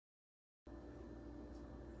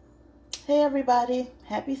Hey everybody,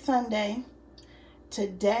 happy Sunday.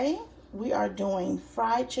 Today we are doing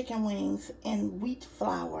fried chicken wings in wheat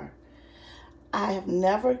flour. I have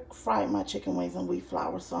never fried my chicken wings in wheat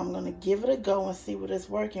flour, so I'm going to give it a go and see what it's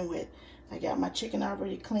working with. I got my chicken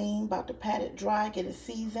already clean, about to pat it dry, get it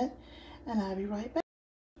seasoned, and I'll be right back.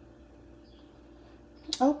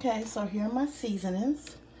 Okay, so here are my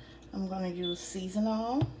seasonings. I'm going to use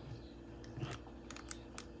seasonal,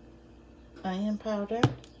 onion powder,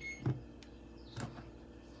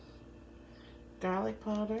 garlic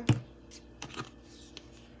powder,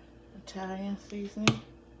 Italian seasoning,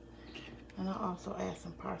 and I'll also add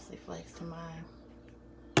some parsley flakes to mine.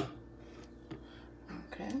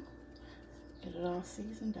 Okay, get it all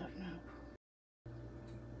seasoned up now.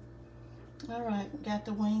 All right, got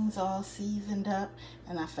the wings all seasoned up,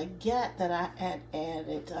 and I forget that I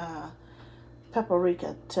added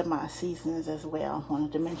paprika to my seasonings as well.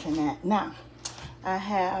 Wanted to mention that. Now, I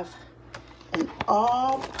have an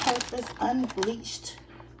all-purpose unbleached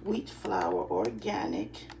wheat flour,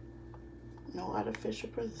 organic, no artificial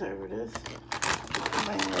preservatives,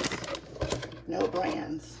 no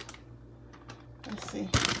brands. Let's see.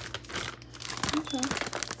 Okay.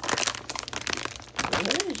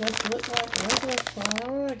 It really just looks like regular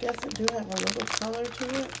flour. I guess it do have a little color to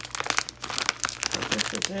it. But this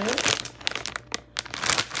is it.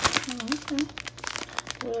 Okay.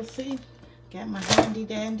 We'll see. Got my handy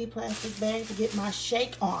dandy plastic bag to get my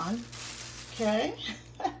shake on. Okay.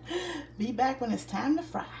 Be back when it's time to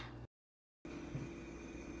fry.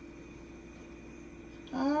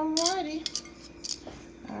 Alrighty.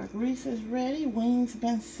 Our grease is ready. Wings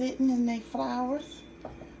been sitting in their flours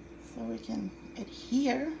so we can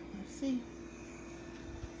adhere. Let's see.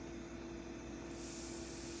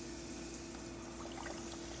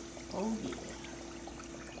 Oh yeah.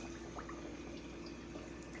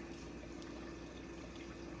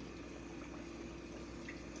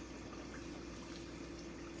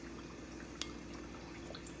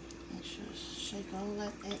 Make sure to shake all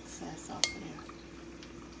that excess off there.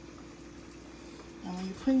 And when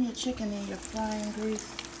you're putting your chicken in your frying grease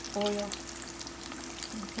oil,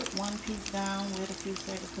 you put one piece down, wait a few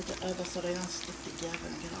seconds, put the other so they don't stick together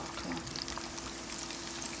and get all clumpy.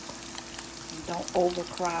 And don't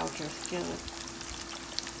overcrowd your skillet.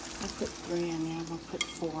 I put 3 in there, I'm going to put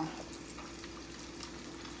 4.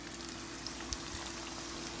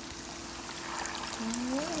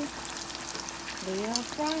 Alright, they are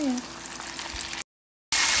frying.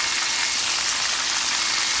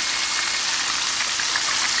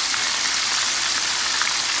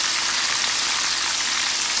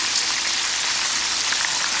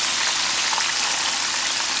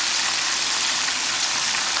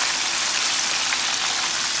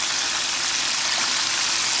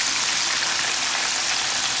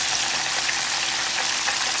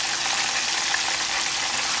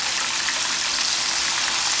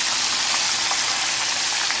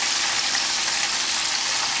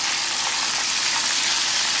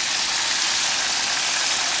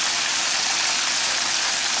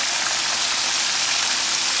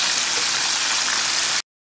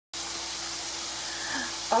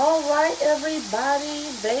 All right, everybody,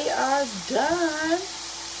 they are done.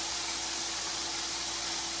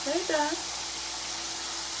 They're done.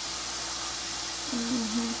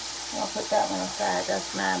 I'll put that one aside.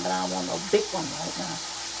 That's mine, but I don't want no big one right now.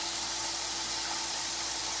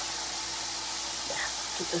 Yeah,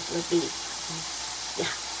 get this little big.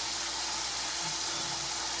 Yeah.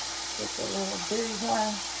 Get the little big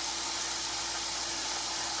one.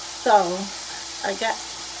 So, I got...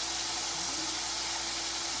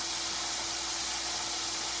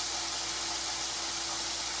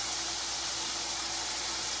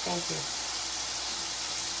 Thank you.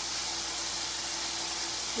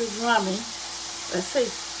 It's rummy. Let's see.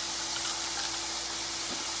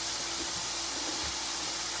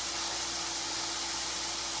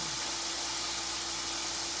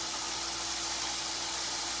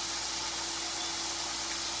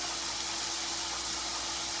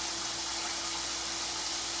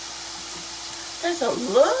 It's a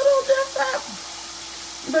little different,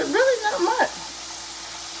 but really not much.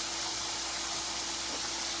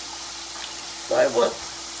 So it was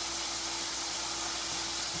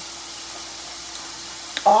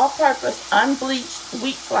all-purpose unbleached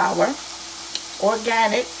wheat flour,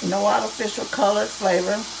 organic, no artificial color,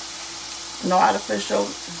 flavor, no artificial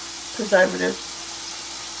preservatives.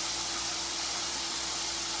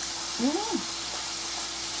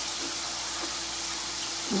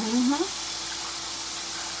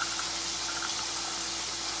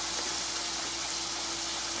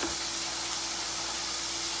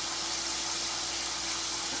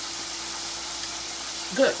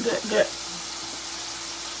 Good, good, good.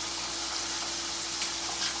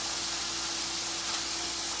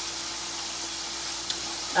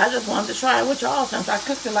 I just wanted to try it with y'all since I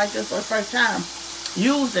cooked it like this for the first time,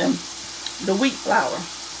 using the wheat flour.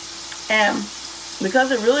 And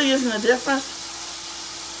because it really isn't a difference,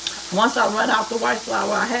 once I run out the white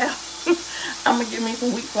flour I have, I'm going to give me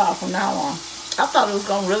some wheat flour from now on. I thought it was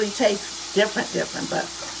going to really taste different, but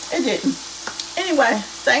it didn't. Anyway,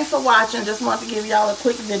 thanks for watching. Just wanted to give y'all a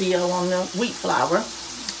quick video on the wheat flour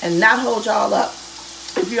and not hold y'all up.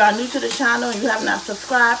 If you are new to the channel and you have not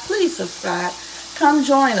subscribed, please subscribe. Come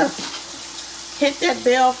join us. Hit that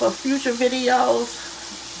bell for future videos.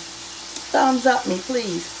 Thumbs up me,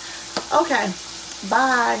 please. Okay,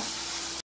 bye.